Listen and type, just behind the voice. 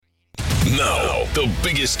Now, the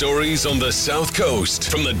biggest stories on the South Coast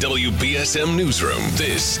from the WBSM Newsroom.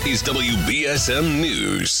 This is WBSM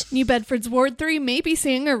News. New Bedford's Ward 3 may be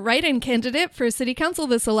seeing a write-in candidate for City Council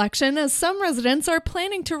this election, as some residents are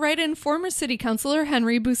planning to write in former City Councilor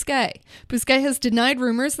Henry Bousquet. Bousquet has denied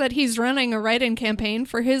rumors that he's running a write-in campaign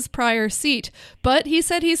for his prior seat, but he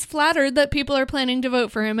said he's flattered that people are planning to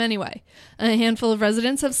vote for him anyway. A handful of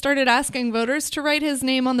residents have started asking voters to write his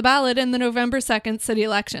name on the ballot in the November 2nd city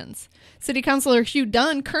elections. City Councilor Hugh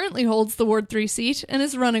Dunn currently holds the Ward 3 seat and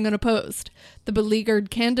is running unopposed. The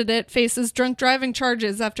beleaguered candidate faces drunk driving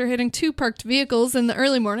charges after hitting two parked vehicles in the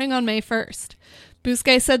early morning on May 1st.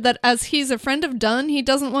 Bousquet said that as he's a friend of Dunn, he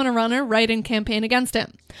doesn't want to run a write-in campaign against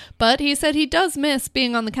him. But he said he does miss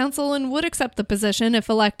being on the council and would accept the position if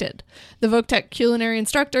elected. The Voc-Tech culinary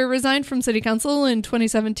instructor resigned from City Council in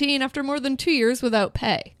 2017 after more than 2 years without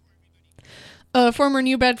pay. A former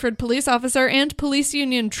New Bedford police officer and police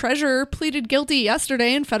union treasurer pleaded guilty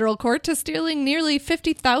yesterday in federal court to stealing nearly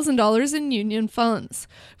 $50,000 in union funds.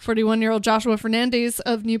 41-year-old Joshua Fernandez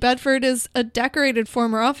of New Bedford is a decorated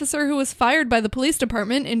former officer who was fired by the police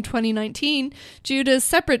department in 2019 due to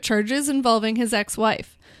separate charges involving his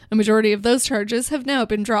ex-wife. A majority of those charges have now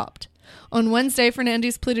been dropped. On Wednesday,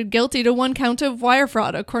 Fernandez pleaded guilty to one count of wire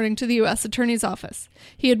fraud, according to the U.S. Attorney's Office.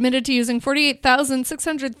 He admitted to using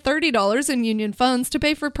 $48,630 in union funds to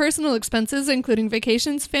pay for personal expenses, including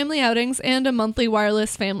vacations, family outings, and a monthly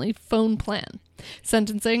wireless family phone plan.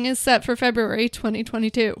 Sentencing is set for February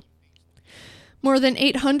 2022. More than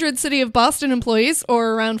 800 City of Boston employees,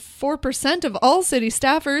 or around 4% of all city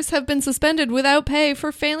staffers, have been suspended without pay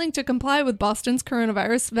for failing to comply with Boston's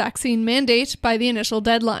coronavirus vaccine mandate by the initial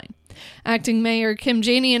deadline. Acting Mayor Kim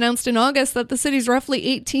Janey announced in August that the city's roughly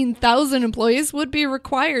 18,000 employees would be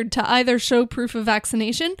required to either show proof of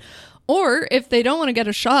vaccination or, if they don't want to get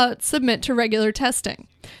a shot, submit to regular testing.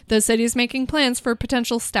 The city is making plans for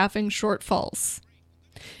potential staffing shortfalls.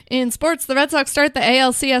 In sports, the Red Sox start the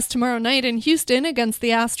ALCS tomorrow night in Houston against the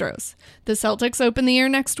Astros. The Celtics open the year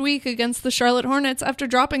next week against the Charlotte Hornets after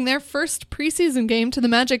dropping their first preseason game to the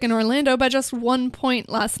Magic in Orlando by just 1 point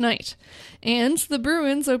last night. And the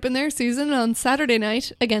Bruins open their season on Saturday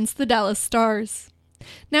night against the Dallas Stars.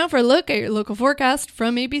 Now for a look at your local forecast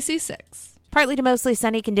from ABC6. Partly to mostly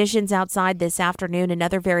sunny conditions outside this afternoon.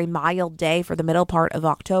 Another very mild day for the middle part of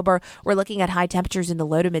October. We're looking at high temperatures in the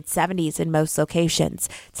low to mid 70s in most locations.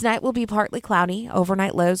 Tonight will be partly cloudy.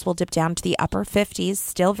 Overnight lows will dip down to the upper 50s,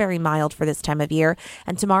 still very mild for this time of year.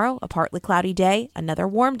 And tomorrow, a partly cloudy day, another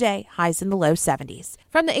warm day, highs in the low 70s.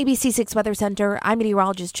 From the ABC6 Weather Center, I'm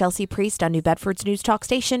meteorologist Chelsea Priest on New Bedford's News Talk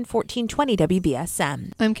Station, 1420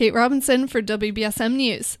 WBSM. I'm Kate Robinson for WBSM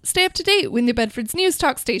News. Stay up to date with New Bedford's News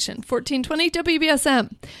Talk Station, 1420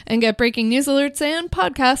 WBSM, and get breaking news alerts and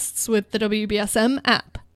podcasts with the WBSM app.